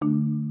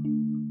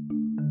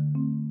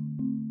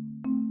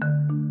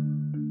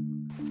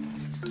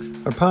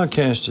Our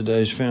podcast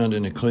today is found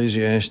in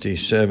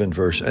Ecclesiastes 7,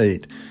 verse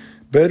 8.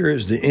 Better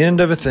is the end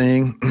of a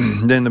thing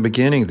than the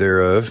beginning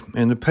thereof,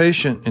 and the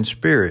patient in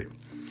spirit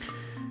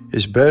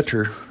is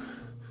better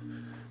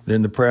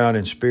than the proud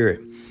in spirit.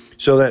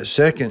 So that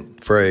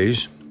second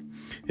phrase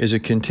is a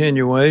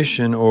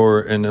continuation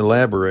or an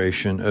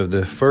elaboration of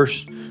the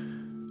first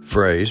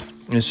phrase.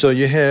 And so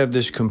you have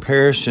this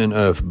comparison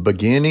of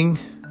beginning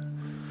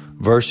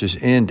versus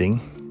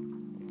ending,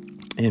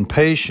 and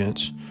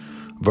patience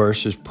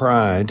versus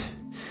pride,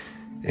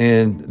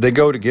 and they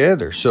go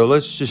together. So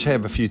let's just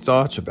have a few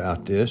thoughts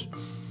about this.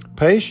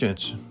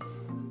 Patience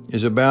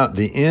is about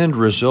the end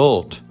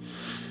result.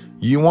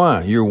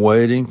 You're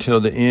waiting till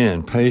the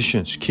end.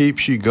 Patience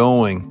keeps you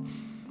going.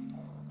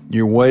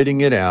 You're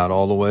waiting it out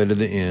all the way to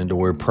the end, to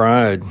where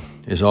pride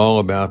is all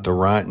about the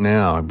right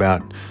now,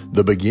 about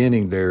the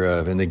beginning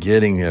thereof and the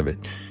getting of it.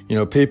 You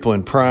know, people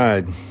in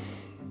pride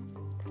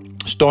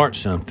start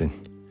something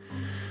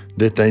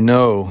that they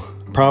know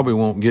probably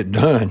won't get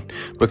done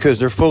because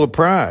they're full of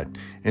pride.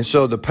 And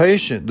so the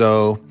patient,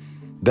 though,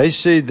 they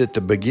see that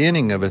the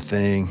beginning of a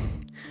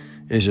thing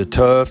is a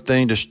tough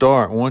thing to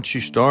start. Once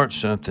you start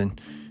something,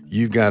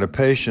 you've got to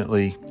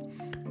patiently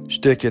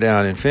stick it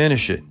out and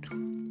finish it.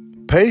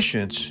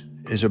 Patience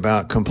is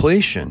about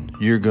completion.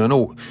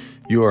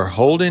 You are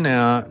holding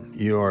out,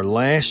 you are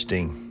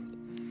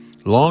lasting,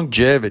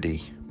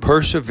 longevity,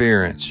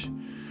 perseverance,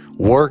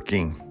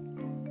 working,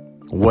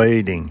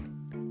 waiting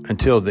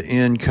until the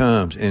end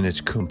comes and it's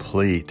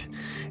complete.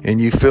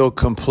 And you feel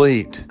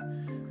complete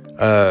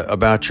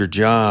about your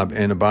job.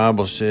 And the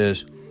Bible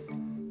says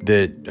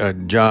that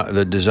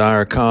the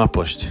desire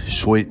accomplished,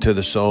 sweet to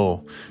the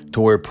soul.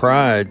 To where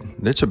pride,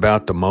 it's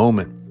about the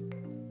moment.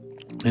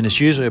 And it's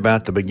usually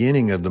about the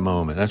beginning of the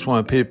moment. That's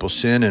why people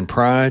sin in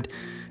pride,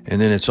 and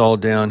then it's all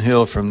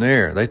downhill from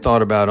there. They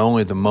thought about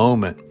only the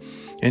moment,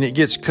 and it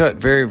gets cut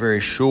very, very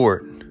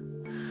short.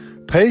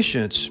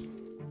 Patience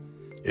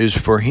is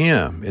for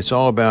Him. It's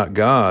all about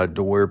God,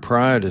 to where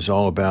pride is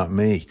all about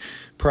me.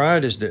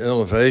 Pride is the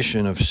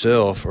elevation of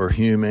self or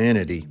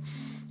humanity,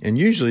 and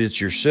usually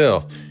it's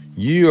yourself.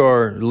 You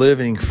are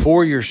living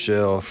for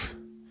yourself.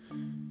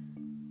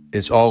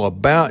 It's all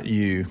about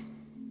you,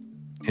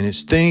 and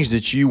it's things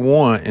that you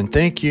want and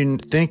think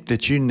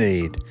that you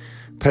need.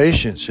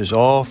 Patience is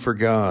all for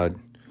God,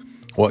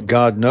 what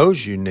God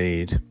knows you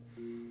need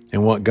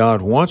and what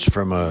God wants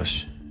from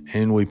us,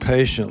 and we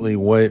patiently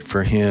wait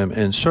for Him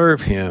and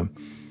serve Him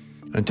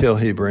until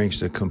He brings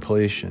the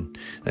completion.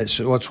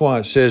 That's why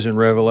it says in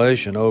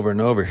Revelation over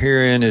and over,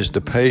 herein is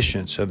the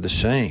patience of the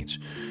saints.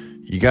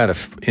 You got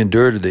to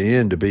endure to the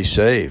end to be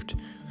saved.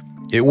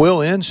 It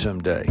will end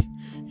someday.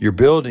 You're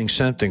building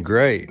something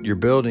great. You're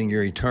building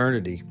your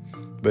eternity.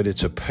 But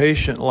it's a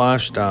patient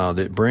lifestyle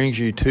that brings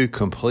you to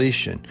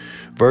completion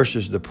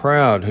versus the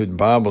proud, who the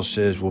Bible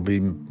says will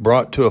be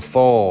brought to a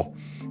fall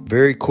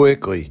very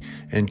quickly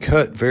and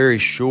cut very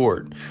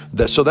short.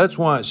 So that's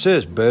why it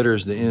says, better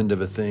is the end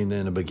of a thing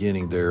than the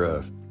beginning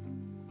thereof.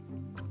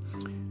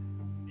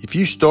 If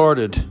you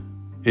started,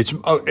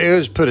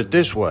 let's put it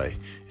this way,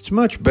 it's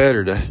much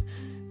better to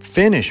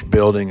finish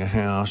building a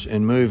house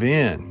and move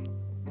in.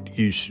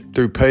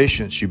 Through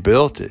patience, you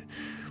built it,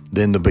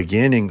 than the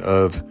beginning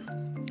of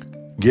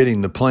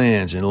getting the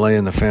plans and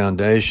laying the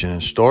foundation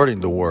and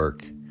starting the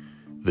work.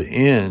 The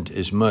end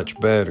is much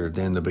better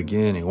than the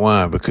beginning.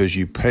 Why? Because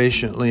you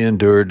patiently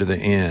endured to the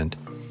end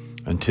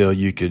until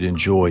you could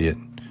enjoy it.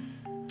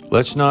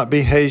 Let's not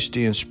be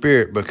hasty in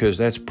spirit, because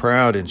that's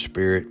proud in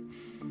spirit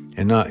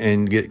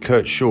and get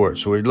cut short.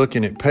 So we're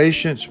looking at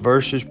patience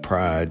versus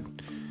pride,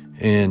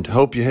 and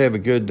hope you have a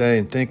good day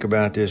and think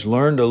about this.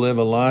 Learn to live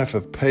a life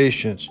of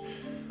patience,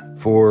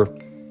 for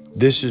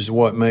this is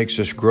what makes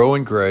us grow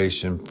in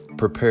grace and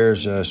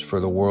prepares us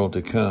for the world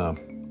to come.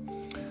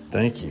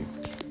 Thank you.